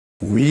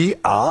We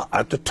are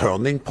at the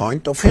turning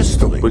point of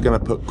history. We're going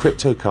to put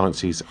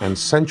cryptocurrencies and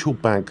central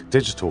bank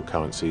digital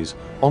currencies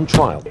on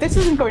trial. This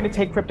isn't going to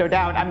take crypto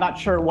down. I'm not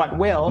sure what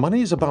will.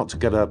 Money is about to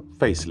get a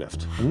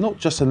facelift, and not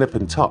just a nip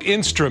and tuck.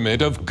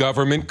 Instrument of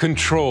government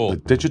control. The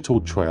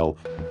digital trail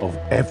of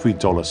every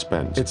dollar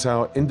spent. It's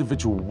our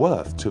individual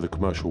worth to the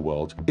commercial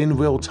world in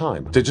real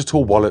time.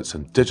 Digital wallets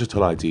and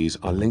digital IDs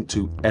are linked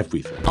to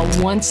everything.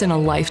 A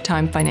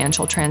once-in-a-lifetime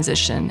financial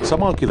transition.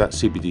 Some argue that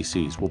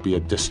CBDCs will be a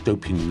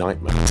dystopian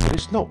nightmare, but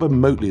it's not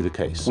remotely the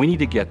case. We need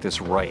to get this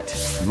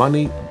right.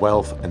 Money,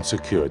 wealth, and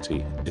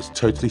security is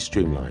totally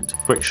streamlined,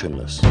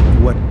 frictionless.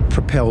 What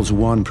propels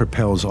one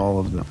propels all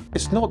of them.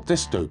 It's not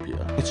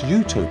dystopia, it's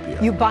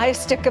utopia. You buy a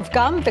stick of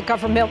gum, the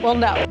government will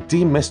know.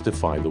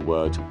 Demystify the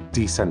word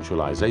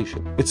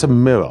decentralization. It's a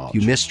mirage.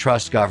 You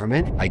mistrust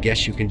government, I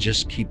guess you can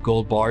just keep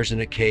gold bars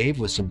in a cave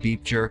with some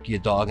beef jerky, a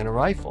dog, and a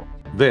rifle.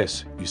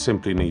 This you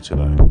simply need to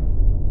know.